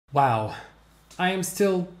Wow, I am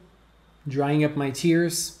still drying up my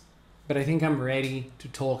tears, but I think I'm ready to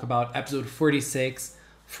talk about episode 46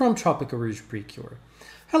 from Tropical-Rouge Precure.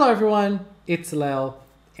 Hello everyone, it's Lel,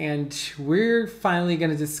 and we're finally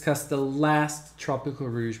going to discuss the last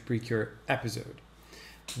Tropical-Rouge Precure episode.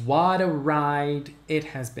 What a ride it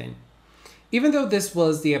has been. Even though this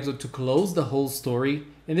was the episode to close the whole story,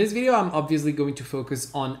 in this video I'm obviously going to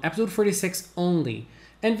focus on episode 46 only,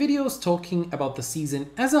 and videos talking about the season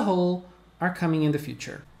as a whole are coming in the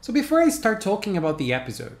future. So before I start talking about the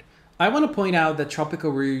episode, I want to point out that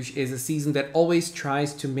Tropical-Rouge is a season that always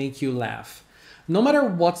tries to make you laugh. No matter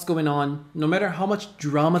what's going on, no matter how much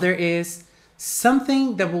drama there is,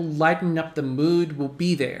 something that will lighten up the mood will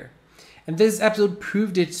be there. And this episode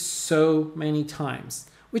proved it so many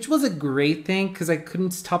times, which was a great thing because I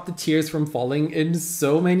couldn't stop the tears from falling in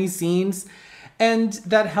so many scenes, and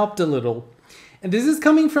that helped a little. And this is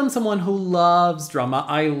coming from someone who loves drama.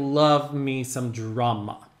 I love me some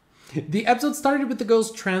drama. The episode started with the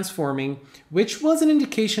girls transforming, which was an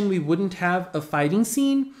indication we wouldn't have a fighting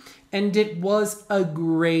scene, and it was a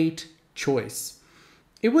great choice.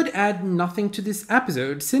 It would add nothing to this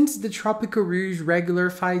episode since the Tropical-Rouge regular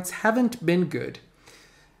fights haven't been good.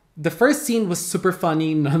 The first scene was super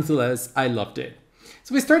funny, nonetheless, I loved it.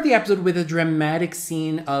 So we start the episode with a dramatic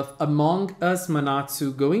scene of Among Us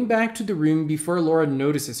Manatsu going back to the room before Laura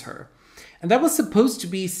notices her. And that was supposed to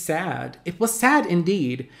be sad. It was sad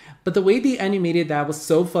indeed, but the way they animated that was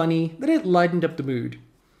so funny that it lightened up the mood.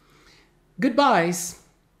 Goodbyes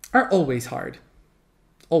are always hard.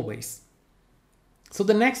 Always. So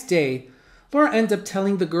the next day, Laura ends up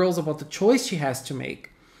telling the girls about the choice she has to make.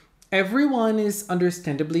 Everyone is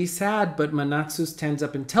understandably sad, but Manatsu stands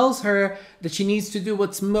up and tells her that she needs to do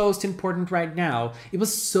what's most important right now. It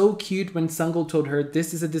was so cute when Sungo told her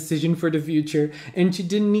this is a decision for the future and she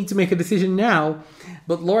didn't need to make a decision now.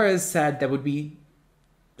 But Laura is sad that would be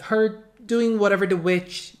her doing whatever the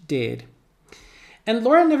witch did. And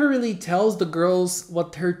Laura never really tells the girls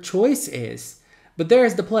what her choice is. But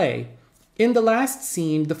there's the play. In the last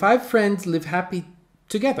scene, the five friends live happy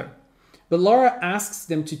together. But Laura asks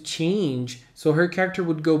them to change so her character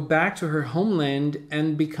would go back to her homeland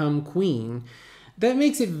and become queen. That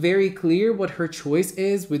makes it very clear what her choice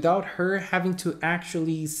is without her having to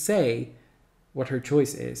actually say what her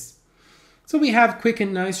choice is. So we have quick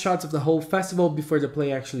and nice shots of the whole festival before the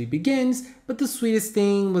play actually begins, but the sweetest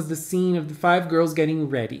thing was the scene of the five girls getting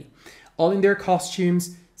ready, all in their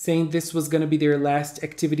costumes, saying this was going to be their last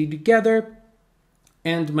activity together,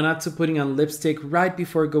 and Manatsu putting on lipstick right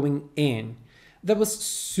before going in. That was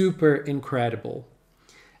super incredible.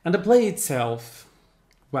 And the play itself,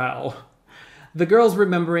 wow. The girls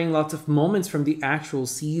remembering lots of moments from the actual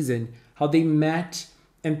season, how they met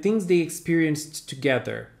and things they experienced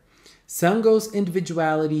together. Sango's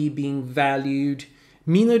individuality being valued,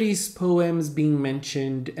 Minori's poems being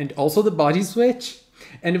mentioned, and also the body switch.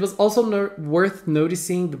 And it was also worth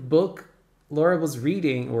noticing the book Laura was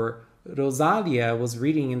reading, or Rosalia was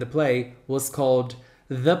reading in the play, was called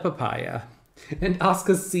The Papaya. And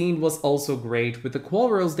Asuka's scene was also great with the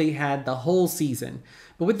quarrels they had the whole season,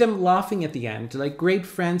 but with them laughing at the end, like great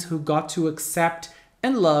friends who got to accept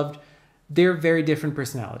and loved their very different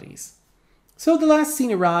personalities. So the last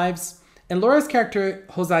scene arrives, and Laura's character,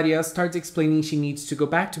 Rosalia, starts explaining she needs to go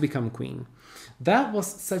back to become queen. That was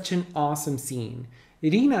such an awesome scene.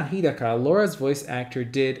 Rina Hidaka, Laura's voice actor,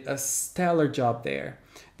 did a stellar job there.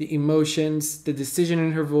 The emotions, the decision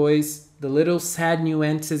in her voice, the little sad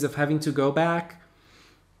nuances of having to go back.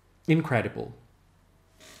 Incredible.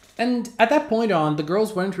 And at that point on, the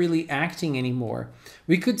girls weren't really acting anymore.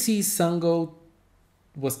 We could see Sango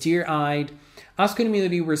was tear-eyed, Asuka and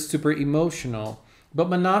Minori were super emotional, but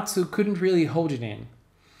Manatsu couldn't really hold it in.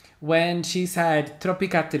 When she said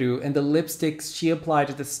Tropical-Rouge and the lipsticks she applied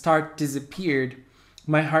at the start disappeared,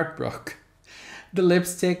 my heart broke. The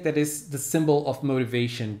lipstick that is the symbol of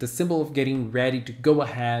motivation, the symbol of getting ready to go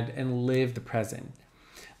ahead and live the present.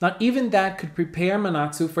 Not even that could prepare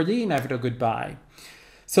Manatsu for the inevitable goodbye.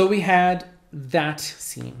 So we had that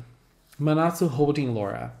scene. Manatsu holding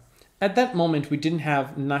Laura. At that moment, we didn't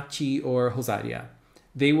have Nachi or Rosalia.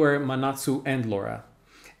 They were Manatsu and Laura.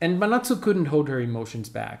 And Manatsu couldn't hold her emotions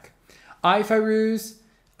back. Fairuz,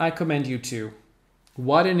 I commend you too.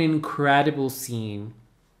 What an incredible scene.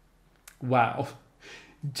 Wow.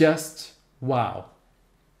 Just wow.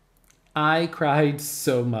 I cried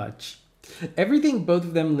so much. Everything both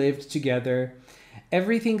of them lived together,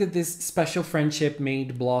 everything that this special friendship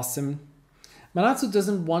made blossom. Manatsu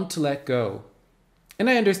doesn't want to let go. And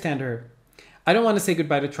I understand her. I don't want to say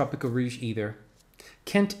goodbye to Tropical-Rouge either.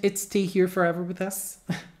 Can't it stay here forever with us?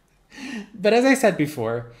 But as I said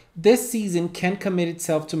before, this season can commit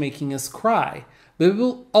itself to making us cry, but it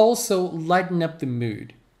will also lighten up the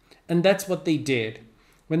mood. And that's what they did.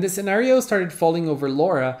 When the scenario started falling over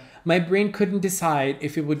Laura, my brain couldn't decide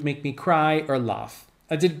if it would make me cry or laugh.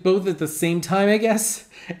 I did both at the same time, I guess.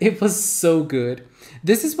 It was so good.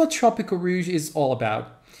 This is what Tropical-Rouge is all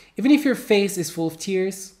about. Even if your face is full of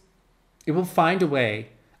tears, it will find a way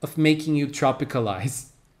of making you tropicalize.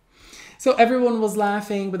 So everyone was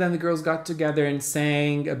laughing, but then the girls got together and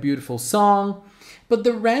sang a beautiful song. But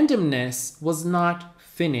the randomness was not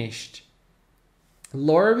finished.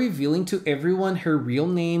 Laura revealing to everyone her real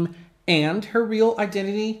name and her real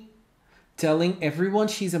identity, telling everyone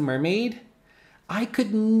she's a mermaid. I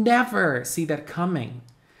could never see that coming.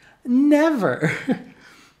 Never.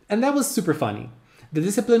 And that was super funny. The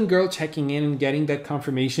disciplined girl checking in and getting that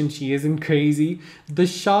confirmation she isn't crazy. The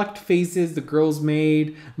shocked faces the girls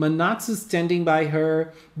made. Manatsu standing by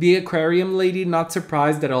her. The aquarium lady not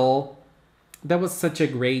surprised at all. That was such a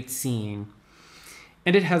great scene.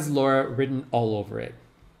 And it has Laura written all over it.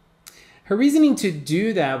 Her reasoning to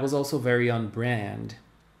do that was also very on brand.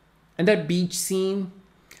 And that beach scene,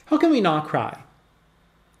 how can we not cry?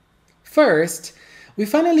 First, we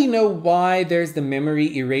finally know why there's the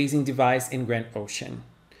memory erasing device in Grand Ocean.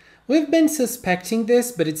 We've been suspecting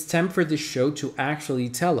this, but it's time for the show to actually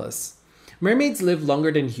tell us. Mermaids live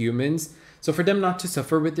longer than humans, so for them not to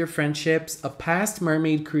suffer with their friendships, a past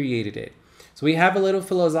mermaid created it. So we have a little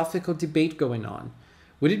philosophical debate going on.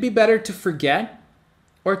 Would it be better to forget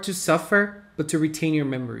or to suffer, but to retain your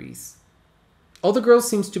memories? All the girls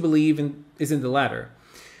seems to believe is in the latter.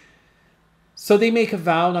 So they make a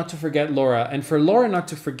vow not to forget Laura, and for Laura not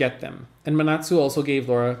to forget them. And Manatsu also gave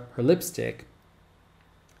Laura her lipstick.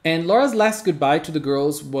 And Laura's last goodbye to the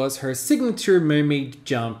girls was her signature mermaid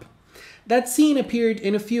jump. That scene appeared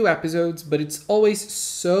in a few episodes, but it's always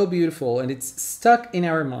so beautiful and it's stuck in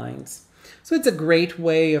our minds. So it's a great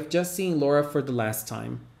way of just seeing Laura for the last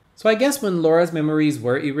time. So I guess when Laura's memories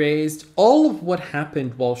were erased, all of what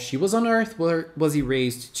happened while she was on Earth was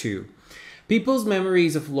erased too. People's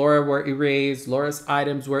memories of Laura were erased, Laura's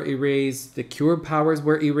items were erased, the cure powers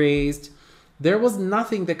were erased. There was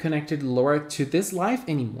nothing that connected Laura to this life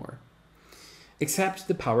anymore, except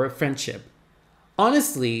the power of friendship.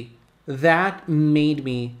 Honestly, that made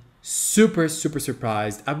me super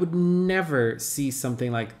surprised. I would never see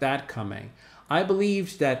something like that coming. I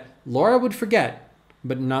believed that Laura would forget,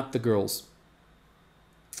 but not the girls.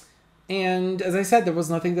 And as I said, there was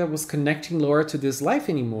nothing that was connecting Laura to this life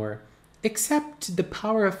anymore, except the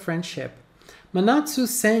power of friendship. Manatsu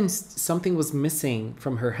sensed something was missing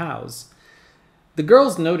from her house. The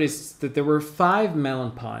girls noticed that there were 5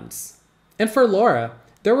 melon ponds. And for Laura,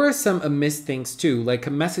 there were some amiss things too, like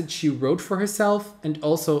a message she wrote for herself and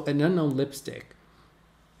also an unknown lipstick.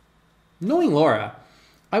 Knowing Laura,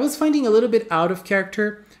 I was finding a little bit out of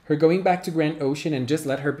character, her going back to Grand Ocean and just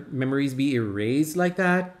let her memories be erased like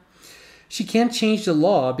that. She can't change the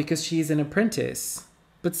law because she is an apprentice.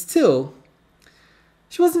 But still,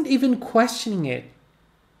 she wasn't even questioning it.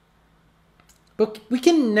 But we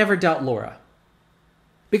can never doubt Laura,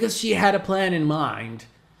 because she had a plan in mind.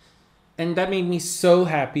 And that made me so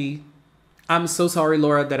happy. I'm so sorry,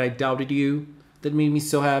 Laura, that I doubted you. That made me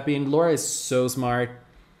so happy. And Laura is so smart.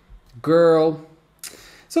 Girl.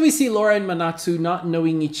 So we see Laura and Manatsu not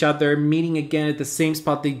knowing each other, meeting again at the same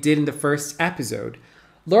spot they did in the first episode.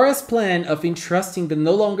 Laura's plan of entrusting the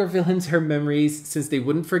no longer villains her memories, since they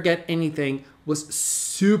wouldn't forget anything, was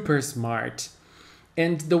super smart.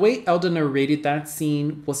 And the way Elda narrated that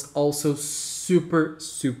scene was also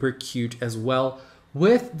super cute as well,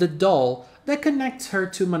 with the doll that connects her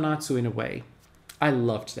to Manatsu in a way. I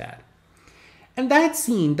loved that. And that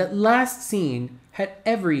scene, that last scene, had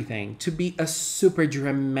everything to be a super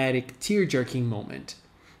dramatic, tear-jerking moment.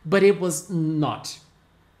 But it was not.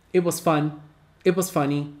 It was fun. It was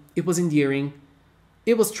funny. It was endearing.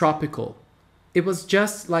 It was tropical. It was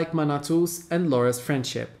just like Manatsu's and Laura's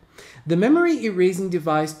friendship. The memory erasing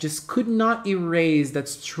device just could not erase that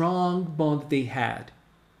strong bond they had.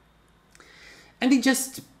 And they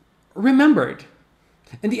just remembered.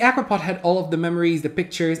 And the aquapod had all of the memories, the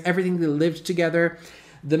pictures, everything they lived together.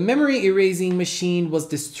 The memory erasing machine was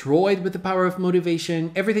destroyed with the power of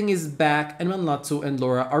motivation. Everything is back, and Manatsu and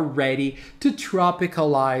Laura are ready to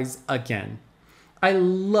tropicalize again. I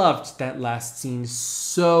loved that last scene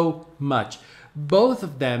so much. Both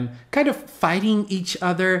of them kind of fighting each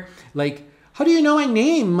other, like, how do you know my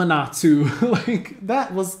name, Manatsu? Like,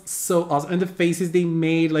 that was so awesome. And the faces they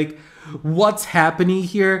made, like, what's happening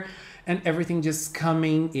here? And everything just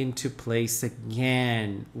coming into place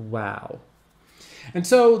again. Wow. And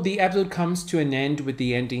so the episode comes to an end with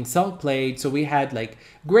the ending song played. So we had like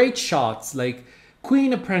great shots, like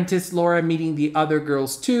Queen Apprentice Laura meeting the other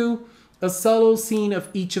girls too, a subtle scene of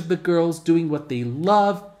each of the girls doing what they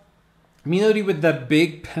love, Minori with the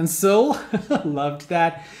big pencil, loved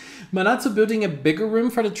that. Manatsu building a bigger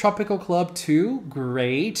room for the Tropical Club too,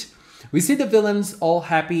 great. We see the villains all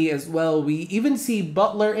happy as well. We even see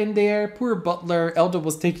Butler in there. Poor Butler, Elda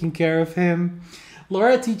was taking care of him.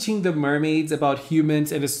 Laura teaching the mermaids about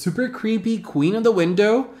humans and a super creepy queen on the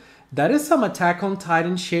window. That is some Attack on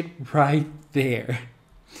Titan shit right there.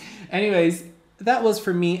 Anyways, that was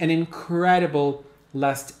for me an incredible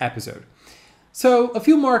last episode. So a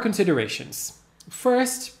few more considerations.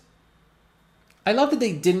 First, I love that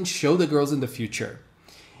they didn't show the girls in the future.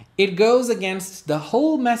 It goes against the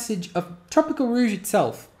whole message of Tropical-Rouge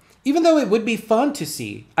itself. Even though it would be fun to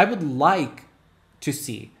see, I would like to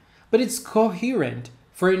see, but it's coherent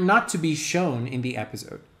for it not to be shown in the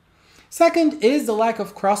episode. Second is the lack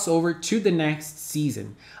of crossover to the next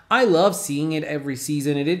season. I love seeing it every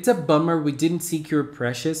season, and it's a bummer we didn't see Cure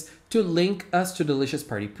Precious to link us to Delicious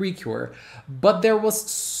Party Precure, but there was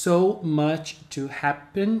so much to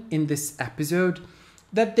happen in this episode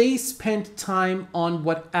that they spent time on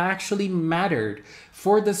what actually mattered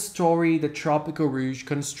for the story the Tropical-Rouge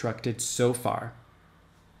constructed so far.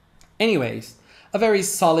 Anyways, a very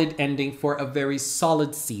solid ending for a very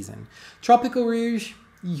solid season. Tropical-Rouge,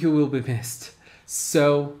 you will be missed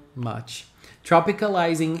so much.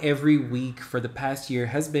 Tropicalizing every week for the past year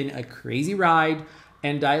has been a crazy ride,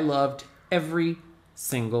 and I loved every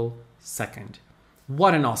single second.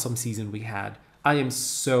 What an awesome season we had. I am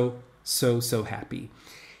so happy.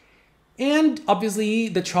 And obviously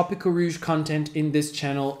the Tropical-Rouge content in this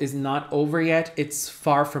channel is not over yet. It's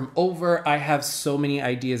far from over. I have so many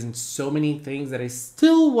ideas and so many things that I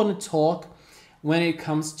still want to talk when it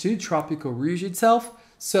comes to Tropical-Rouge itself.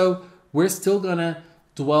 So we're still gonna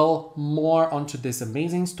dwell more onto this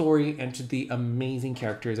amazing story and to the amazing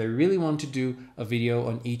characters. I really want to do a video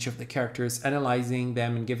on each of the characters, analyzing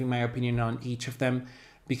them and giving my opinion on each of them,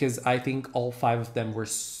 because I think all 5 of them were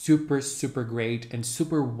super great and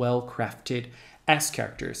super well crafted as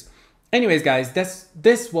characters. Anyways, guys,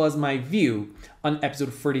 this was my view on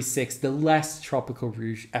episode 46, the last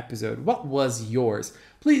Tropical-Rouge episode. What was yours?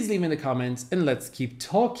 Please leave in the comments and let's keep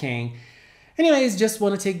talking. Anyways, just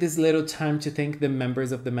want to take this little time to thank the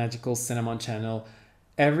members of the Magical Cinnamon channel.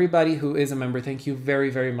 Everybody who is a member, thank you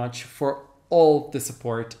very much for all the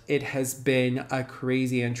support. It has been a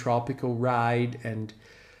crazy and tropical ride, and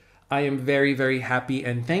I am very happy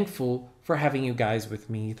and thankful for having you guys with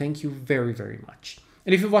me. Thank you very much.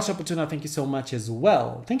 And if you've watched up until now, thank you so much as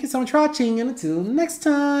well. Thank you so much for watching, and until next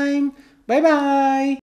time, bye bye.